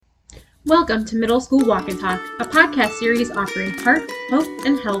Welcome to Middle School Walk and Talk, a podcast series offering heart, hope,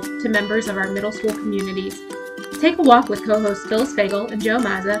 and help to members of our middle school communities. Take a walk with co-hosts Phyllis Fagel and Joe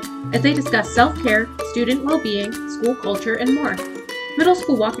Mazza as they discuss self-care, student well-being, school culture, and more. Middle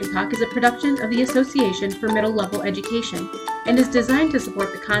School Walk and Talk is a production of the Association for Middle Level Education and is designed to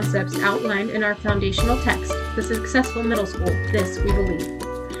support the concepts outlined in our foundational text, The Successful Middle School, This We Believe.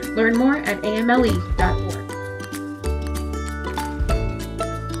 Learn more at amle.org.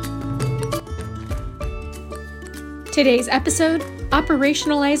 Today's episode,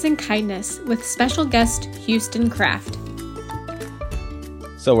 Operationalizing Kindness with special guest Houston Kraft.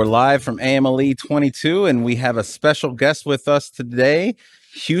 So we're live from AMLE 22, and we have a special guest with us today,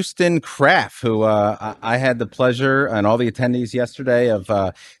 Houston Kraft, who I had the pleasure and all the attendees yesterday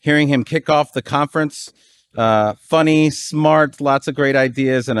of hearing him kick off the conference. Funny, smart, lots of great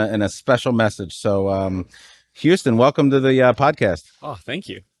ideas, and a special message. So, Houston, welcome to the podcast. Oh, thank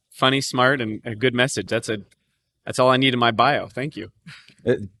you. Funny, smart, and a good message. That's all I need in my bio. Thank you.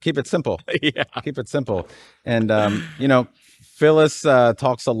 Keep it simple. Yeah. Keep it simple. And, Phyllis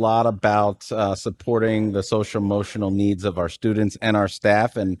talks a lot about supporting the social emotional needs of our students and our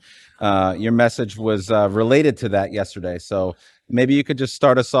staff. And your message was related to that yesterday. So maybe you could just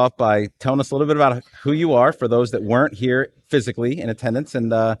start us off by telling us a little bit about who you are for those that weren't here physically in attendance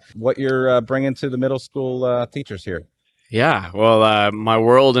and what you're bringing to the middle school teachers here. Yeah. Well, my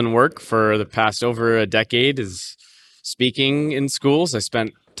world and work for the past over a decade is speaking in schools. I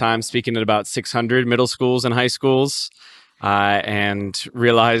spent time speaking at about 600 middle schools and high schools and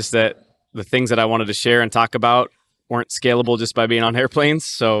realized that the things that I wanted to share and talk about weren't scalable just by being on airplanes.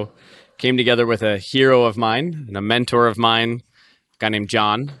 So came together with a hero of mine and a mentor of mine, a guy named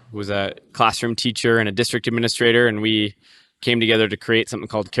John, who was a classroom teacher and a district administrator. And we came together to create something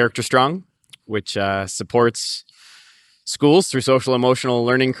called Character Strong, which supports schools through social emotional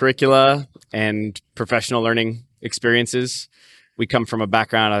learning curricula and professional learning experiences. We come from a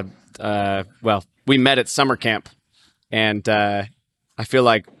background of, we met at summer camp, and I feel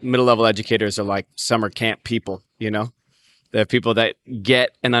like middle level educators are like summer camp people, They're people that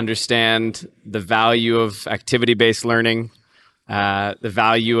get and understand the value of activity-based learning, the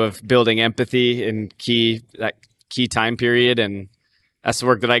value of building empathy in that key time period. And that's the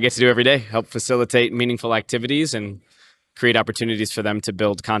work that I get to do every day, help facilitate meaningful activities and create opportunities for them to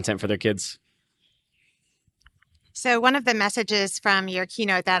build content for their kids. So one of the messages from your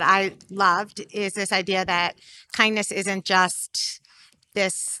keynote that I loved is this idea that kindness isn't just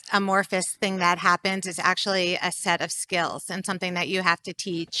this amorphous thing that happens. It's actually a set of skills and something that you have to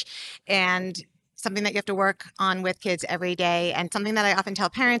teach and something that you have to work on with kids every day, and something that I often tell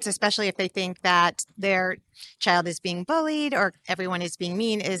parents, especially if they think that their child is being bullied or everyone is being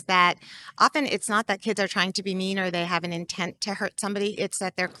mean, is that often it's not that kids are trying to be mean or they have an intent to hurt somebody. It's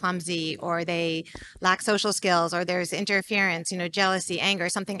that they're clumsy or they lack social skills or there's interference, jealousy, anger,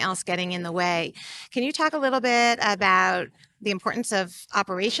 something else getting in the way. Can you talk a little bit about the importance of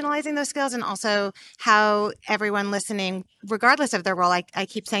operationalizing those skills, and also how everyone listening, regardless of their role, I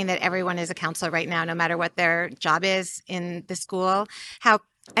keep saying that everyone is a counselor right now, no matter what their job is in the school, how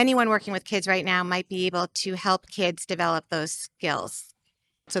anyone working with kids right now might be able to help kids develop those skills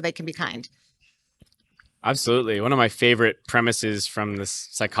so they can be kind? Absolutely. One of my favorite premises from the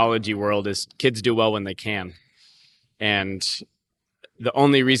psychology world is kids do well when they can. And the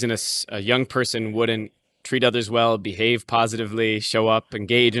only reason a young person wouldn't treat others well, behave positively, show up,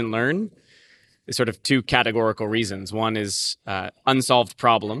 engage, and learn is sort of two categorical reasons. One is unsolved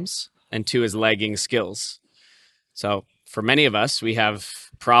problems, and two is lagging skills. So for many of us, we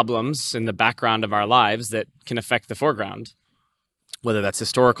have problems in the background of our lives that can affect the foreground, whether that's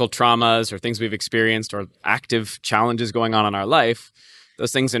historical traumas or things we've experienced or active challenges going on in our life.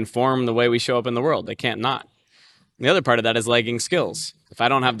 Those things inform the way we show up in the world. They can't not. And the other part of that is lagging skills. If I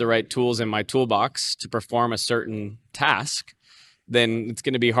don't have the right tools in my toolbox to perform a certain task, then it's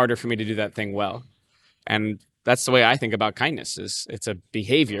going to be harder for me to do that thing well. And that's the way I think about kindness. It's a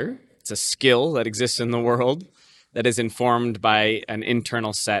behavior, it's a skill that exists in the world that is informed by an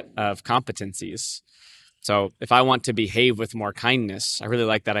internal set of competencies. So if I want to behave with more kindness, I really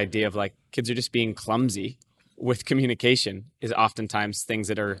like that idea of like kids are just being clumsy with communication is oftentimes things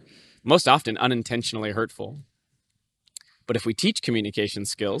that are most often unintentionally hurtful. But if we teach communication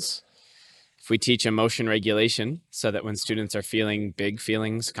skills, if we teach emotion regulation so that when students are feeling big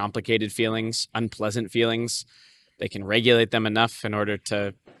feelings, complicated feelings, unpleasant feelings, they can regulate them enough in order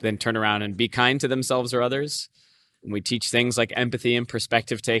to then turn around and be kind to themselves or others. And we teach things like empathy and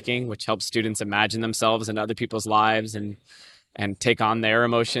perspective taking, which helps students imagine themselves in other people's lives and take on their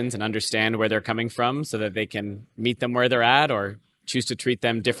emotions and understand where they're coming from so that they can meet them where they're at or choose to treat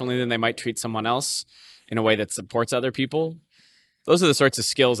them differently than they might treat someone else in a way that supports other people. Those are the sorts of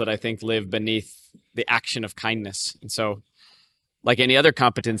skills that I think live beneath the action of kindness. And so, like any other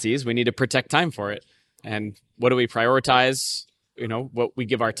competencies, we need to protect time for it. And what do we prioritize? What we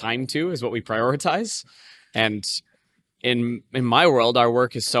give our time to is what we prioritize. And in my world, our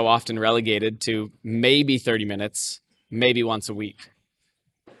work is so often relegated to maybe 30 minutes, maybe once a week.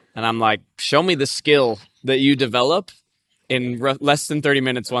 And I'm like, show me the skill that you develop in less than 30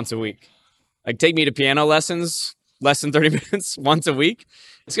 minutes once a week. Like, take me to piano lessons, less than 30 minutes once a week.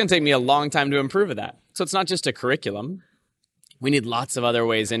 It's going to take me a long time to improve at that. So it's not just a curriculum. We need lots of other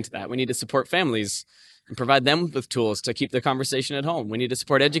ways into that. We need to support families and provide them with tools to keep the conversation at home. We need to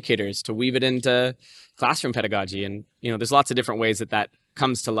support educators to weave it into classroom pedagogy. And, there's lots of different ways that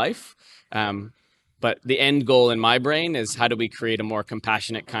comes to life. But the end goal in my brain is, how do we create a more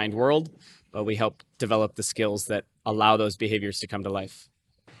compassionate, kind world? But we help develop the skills that allow those behaviors to come to life.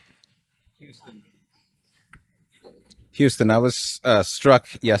 Houston, I was struck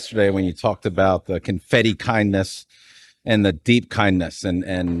yesterday when you talked about the confetti kindness and the deep kindness, and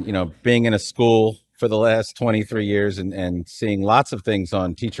being in a school for the last 23 years and seeing lots of things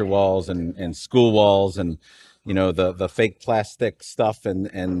on teacher walls and school walls, and the fake plastic stuff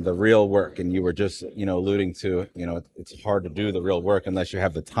and the real work. And you were just alluding to it's hard to do the real work unless you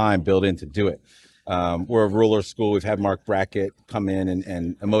have the time built in to do it. We're a rural school. We've had Mark Brackett come in,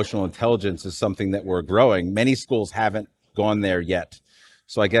 and emotional intelligence is something that we're growing. Many schools haven't gone there yet.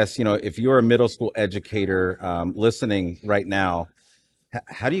 So I guess, if you're a middle school educator listening right now,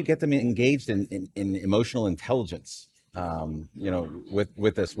 how do you get them engaged in emotional intelligence,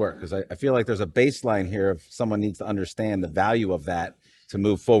 with this work? Because I feel like there's a baseline here of someone needs to understand the value of that to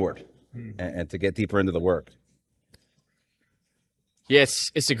move forward and to get deeper into the work.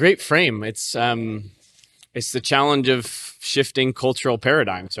 Yes, it's a great frame. It's the challenge of shifting cultural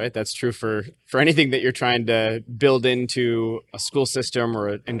paradigms, right? That's true for anything that you're trying to build into a school system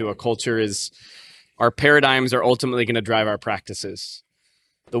or into a culture. Is our paradigms are ultimately going to drive our practices.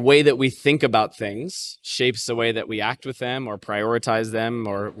 The way that we think about things shapes the way that we act with them or prioritize them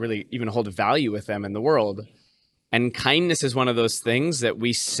or really even hold value with them in the world. And kindness is one of those things that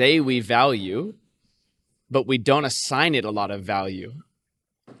we say we value, but we don't assign it a lot of value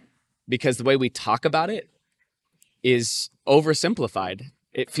because the way we talk about it is oversimplified.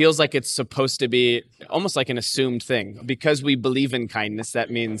 It feels like it's supposed to be almost like an assumed thing. Because we believe in kindness, that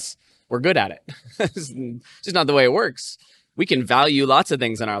means we're good at it. It's just not the way it works. We can value lots of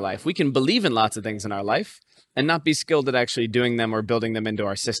things in our life. We can believe in lots of things in our life and not be skilled at actually doing them or building them into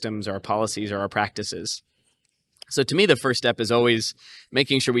our systems or our policies or our practices. So to me, the first step is always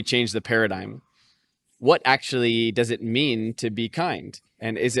making sure we change the paradigm. What actually does it mean to be kind?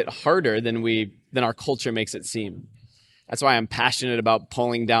 And is it harder than our culture makes it seem? That's why I'm passionate about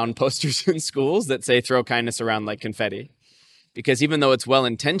pulling down posters in schools that say throw kindness around like confetti. Because even though it's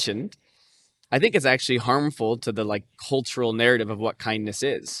well-intentioned, I think it's actually harmful to the cultural narrative of what kindness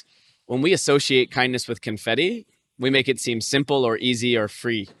is. When we associate kindness with confetti, we make it seem simple or easy or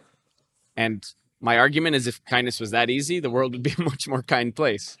free. And my argument is, if kindness was that easy, the world would be a much more kind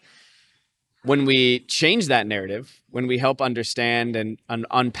place. When we change that narrative, when we help understand and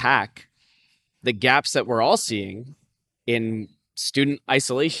unpack the gaps that we're all seeing in student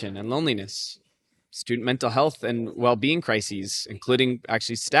isolation and loneliness, student mental health and well-being crises, including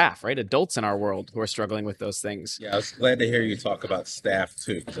actually staff, right? Adults in our world who are struggling with those things. Yeah, I was glad to hear you talk about staff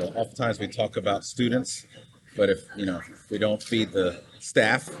too. So oftentimes we talk about students, but if we don't feed the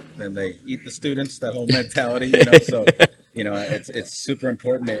staff, then they eat the students, that whole mentality, so it's super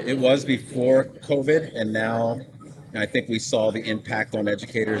important. It was before COVID, and now I think we saw the impact on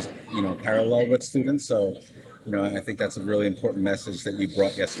educators, parallel with students. So I think that's a really important message that you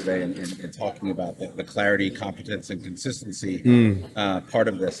brought yesterday in talking about the clarity, competence, and consistency part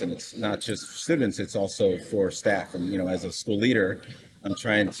of this. And it's not just for students, it's also for staff. And, as a school leader, I'm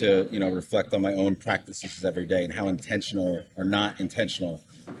trying to, reflect on my own practices every day and how intentional or not intentional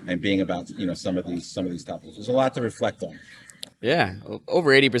I'm being about, some of these topics. There's a lot to reflect on. Yeah.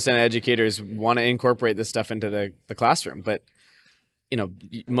 Over 80% of educators want to incorporate this stuff into the classroom, but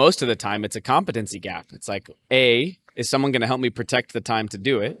most of the time it's a competency gap. It's like, A, is someone going to help me protect the time to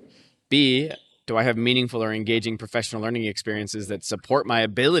do it? B, do I have meaningful or engaging professional learning experiences that support my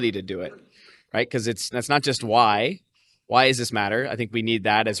ability to do it? Right? Because that's not just why. Why does this matter? I think we need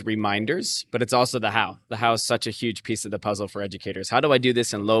that as reminders, but it's also the how. The how is such a huge piece of the puzzle for educators. How do I do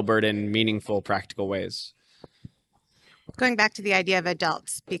this in low burden, meaningful, practical ways? Going back to the idea of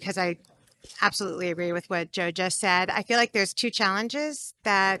adults, because I absolutely agree with what Joe just said. I feel like there's two challenges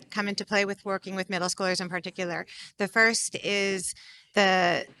that come into play with working with middle schoolers in particular. The first is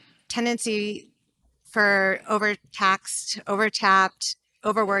the tendency for overtaxed, overtapped,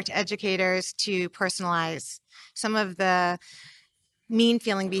 overworked educators to personalize some of the mean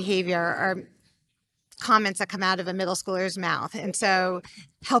feeling behavior or comments that come out of a middle schooler's mouth. And so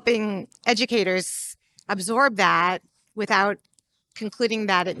helping educators absorb that without concluding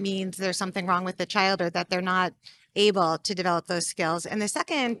that it means there's something wrong with the child or that they're not able to develop those skills. And the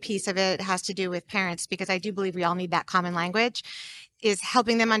second piece of it has to do with parents, because I do believe we all need that common language, is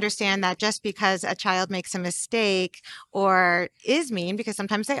helping them understand that just because a child makes a mistake or is mean, because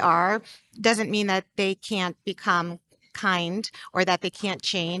sometimes they are, doesn't mean that they can't become kind or that they can't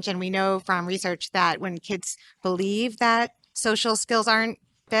change. And we know from research that when kids believe that social skills aren't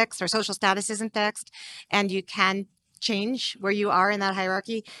fixed or social status isn't fixed, and you can change where you are in that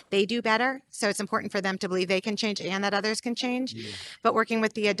hierarchy, they do better. So it's important for them to believe they can change and that others can change. Yeah. But working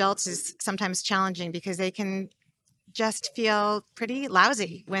with the adults is sometimes challenging because they can just feel pretty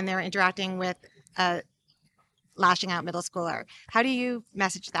lousy when they're interacting with a lashing out middle schooler. How do you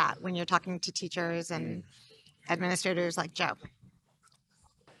message that when you're talking to teachers and administrators like Joe?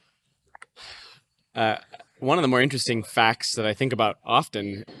 One of the more interesting facts that I think about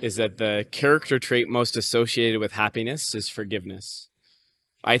often is that the character trait most associated with happiness is forgiveness.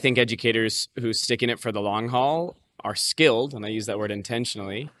 I think educators who stick in it for the long haul are skilled, and I use that word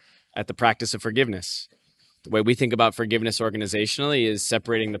intentionally, at the practice of forgiveness. The way we think about forgiveness organizationally is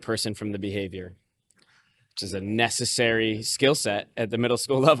separating the person from the behavior, which is a necessary skill set at the middle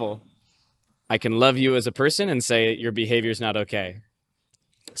school level. I can love you as a person and say your behavior is not okay.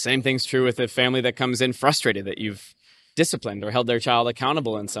 Same thing's true with a family that comes in frustrated that you've disciplined or held their child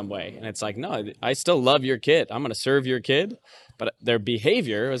accountable in some way. And it's like, no, I still love your kid. I'm going to serve your kid, but their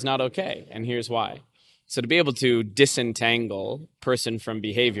behavior is not okay. And here's why. So to be able to disentangle person from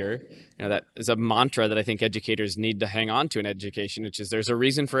behavior, that is a mantra that I think educators need to hang on to in education, which is there's a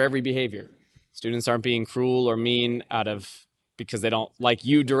reason for every behavior. Students aren't being cruel or mean because they don't like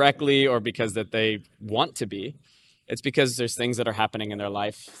you directly or because that they want to be. It's because there's things that are happening in their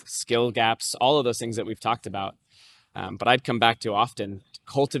life, skill gaps, all of those things that we've talked about. But I'd come back to often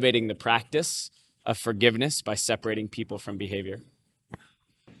cultivating the practice of forgiveness by separating people from behavior.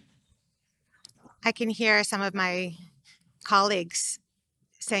 I can hear some of my colleagues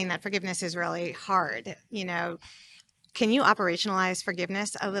saying that forgiveness is really hard. Can you operationalize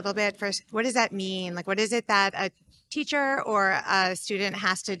forgiveness a little bit? First, what does that mean? Like, what is it that a teacher or a student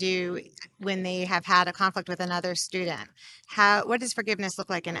has to do when they have had a conflict with another student? What does forgiveness look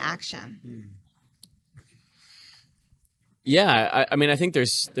like in action? Yeah, I think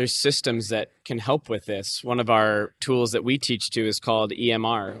there's systems that can help with this. One of our tools that we teach to is called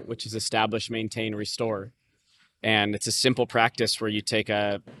EMR, which is Establish, Maintain, Restore. And it's a simple practice where you take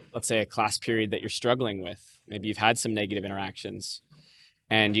let's say a class period that you're struggling with. Maybe you've had some negative interactions.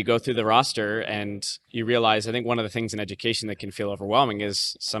 And you go through the roster and you realize, I think one of the things in education that can feel overwhelming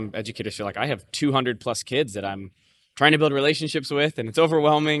is some educators feel like I have 200 plus kids that I'm trying to build relationships with, and it's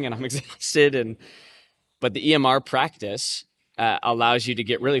overwhelming and I'm exhausted. But the EMR practice allows you to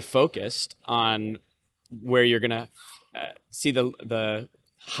get really focused on where you're going to see the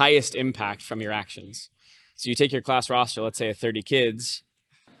highest impact from your actions. So you take your class roster, let's say of 30 kids,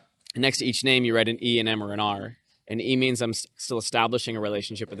 and next to each name you write an E, an M, or an R. And E means I'm still establishing a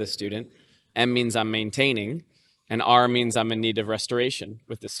relationship with this student. M means I'm maintaining. And R means I'm in need of restoration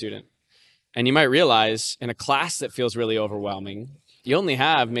with the student. And you might realize in a class that feels really overwhelming, you only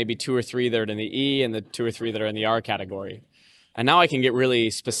have maybe 2 or 3 that are in the E and the 2 or 3 that are in the R category. And now I can get really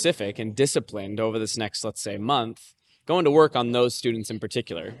specific and disciplined over this next, let's say, month, going to work on those students in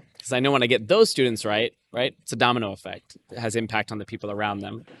particular. Because I know when I get those students right, it's a domino effect. It has impact on the people around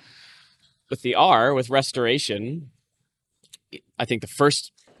them. With the R, with restoration, I think the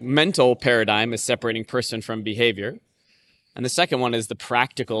first mental paradigm is separating person from behavior. And the second one is the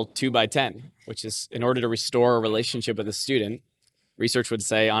practical 2x10, which is in order to restore a relationship with a student, research would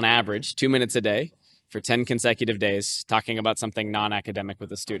say on average 2 minutes a day for 10 consecutive days, talking about something non-academic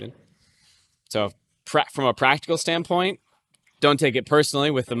with a student. So from a practical standpoint, don't take it personally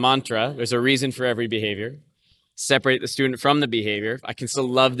with the mantra, there's a reason for every behavior. Separate the student from the behavior. I can still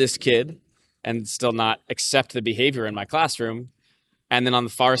love this kid and still not accept the behavior in my classroom. And then on the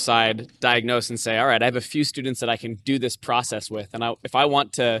far side, diagnose and say, all right, I have a few students that I can do this process with. And if I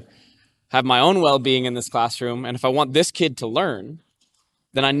want to have my own well-being in this classroom, and if I want this kid to learn,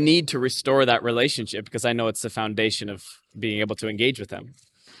 then I need to restore that relationship because I know it's the foundation of being able to engage with them.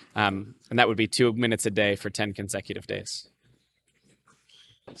 And that would be 2 minutes a day for 10 consecutive days.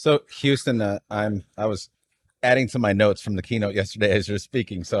 So Houston, I was adding to my notes from the keynote yesterday as you're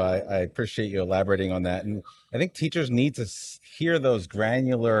speaking, so I appreciate you elaborating on that. And I think teachers need to hear those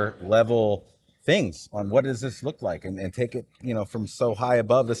granular level things on what does this look like, and take it, from so high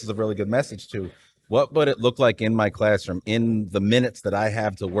above. This is a really good message to what would it look like in my classroom in the minutes that I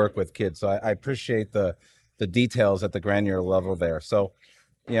have to work with kids. So I appreciate the details at the granular level there. So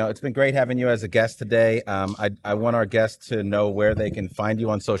it's been great having you as a guest today. I want our guests to know where they can find you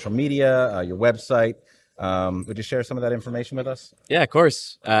on social media, your website. Would you share some of that information with us? Yeah, of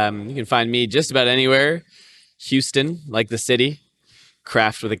course. You can find me just about anywhere. Houston, like the city.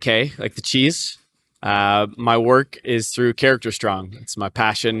 Craft with a K, like the cheese. My work is through Character Strong. It's my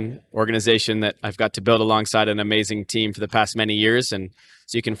passion organization that I've got to build alongside an amazing team for the past many years. And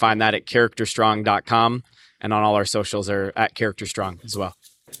so you can find that at characterstrong.com. And on all our socials are at Character Strong as well.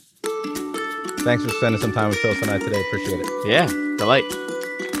 Thanks for spending some time with Phil and I today. Appreciate it. Yeah, delight.